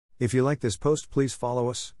If you like this post, please follow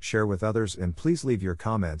us, share with others, and please leave your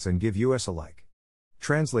comments and give us a like.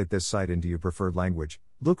 Translate this site into your preferred language.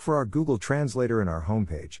 Look for our Google Translator in our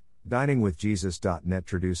homepage, diningwithjesus.net.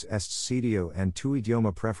 Traduce este sitio en tu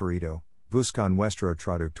idioma preferido. Busca nuestro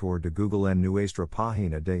traductor de Google en nuestra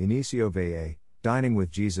página de inicio. Va.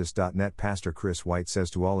 diningwithjesus.net. Pastor Chris White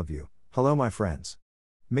says to all of you, hello my friends.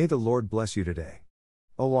 May the Lord bless you today.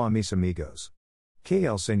 Hola mis amigos. Que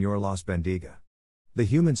el Señor los bendiga. The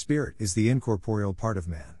human spirit is the incorporeal part of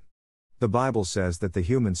man. The Bible says that the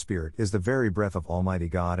human spirit is the very breath of Almighty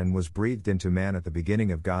God and was breathed into man at the beginning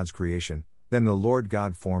of God's creation. Then the Lord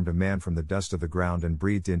God formed a man from the dust of the ground and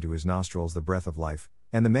breathed into his nostrils the breath of life,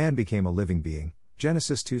 and the man became a living being.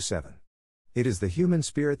 Genesis 2:7. It is the human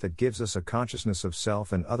spirit that gives us a consciousness of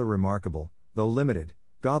self and other remarkable, though limited,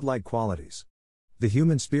 godlike qualities. The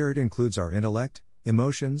human spirit includes our intellect,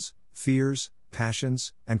 emotions, fears,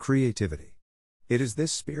 passions, and creativity. It is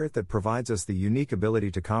this spirit that provides us the unique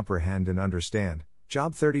ability to comprehend and understand.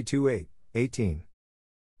 Job 32:8-18.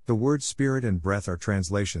 The words spirit and breath are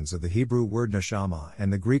translations of the Hebrew word neshama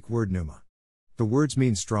and the Greek word pneuma. The words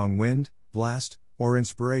mean strong wind, blast, or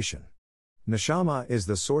inspiration. Neshama is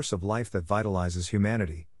the source of life that vitalizes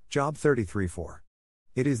humanity. Job 33:4.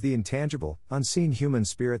 It is the intangible, unseen human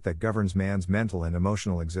spirit that governs man's mental and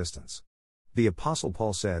emotional existence. The Apostle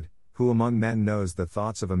Paul said, "Who among men knows the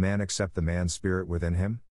thoughts of a man except the man's spirit within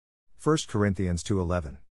him?" 1 Corinthians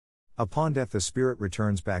 2:11. Upon death the spirit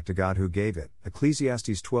returns back to God who gave it.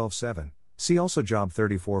 Ecclesiastes 12:7. See also Job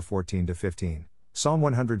 34:14-15, Psalm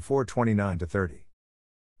 104:29-30.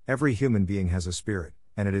 Every human being has a spirit,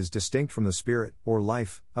 and it is distinct from the spirit, or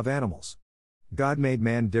life, of animals. God made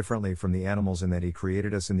man differently from the animals in that he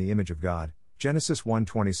created us in the image of God. Genesis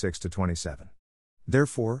 1:26-27.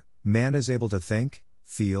 Therefore, man is able to think,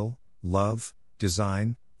 feel, love,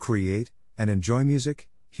 design, create, and enjoy music,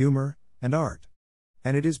 humor, and art.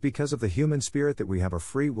 And it is because of the human spirit that we have a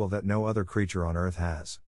free will that no other creature on earth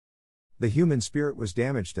has. The human spirit was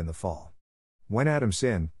damaged in the fall. When Adam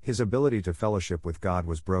sinned, his ability to fellowship with God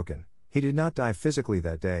was broken. He did not die physically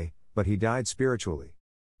that day, but he died spiritually.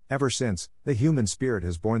 Ever since, the human spirit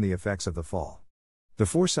has borne the effects of the fall.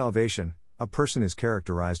 Before salvation, a person is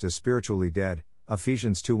characterized as spiritually dead.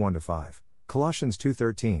 Ephesians 2:1-5, Colossians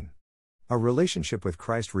 2:13. A relationship with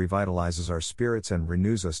Christ revitalizes our spirits and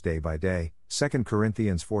renews us day by day. 2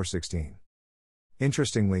 Corinthians 4:16.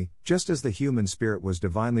 Interestingly, just as the human spirit was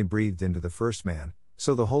divinely breathed into the first man,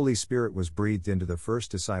 so the Holy Spirit was breathed into the first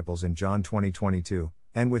disciples in John 20:22,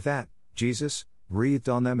 and with that, Jesus breathed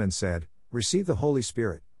on them and said, "Receive the Holy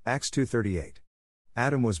Spirit." Acts 2:38.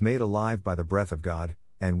 Adam was made alive by the breath of God,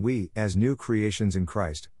 and we, as new creations in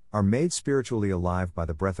Christ, are made spiritually alive by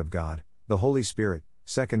the breath of God, the Holy Spirit.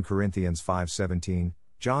 2 Corinthians 5:17,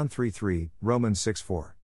 John 3:3, Romans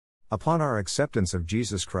 6:4. Upon our acceptance of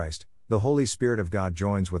Jesus Christ, the Holy Spirit of God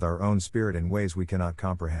joins with our own spirit in ways we cannot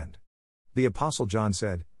comprehend. The Apostle John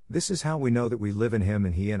said, "This is how we know that we live in Him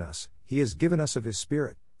and He in us, He has given us of His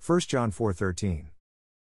Spirit." 1 John 4:13.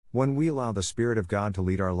 When we allow the Spirit of God to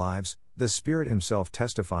lead our lives, the Spirit Himself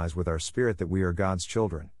testifies with our spirit that we are God's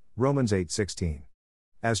children. Romans 8:16.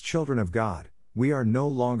 As children of God, we are no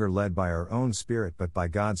longer led by our own spirit but by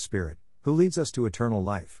God's Spirit, who leads us to eternal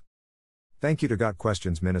life. Thank you to Got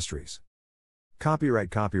Questions Ministries.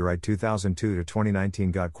 Copyright 2002 to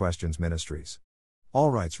 2019 Got Questions Ministries.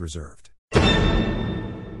 All rights reserved.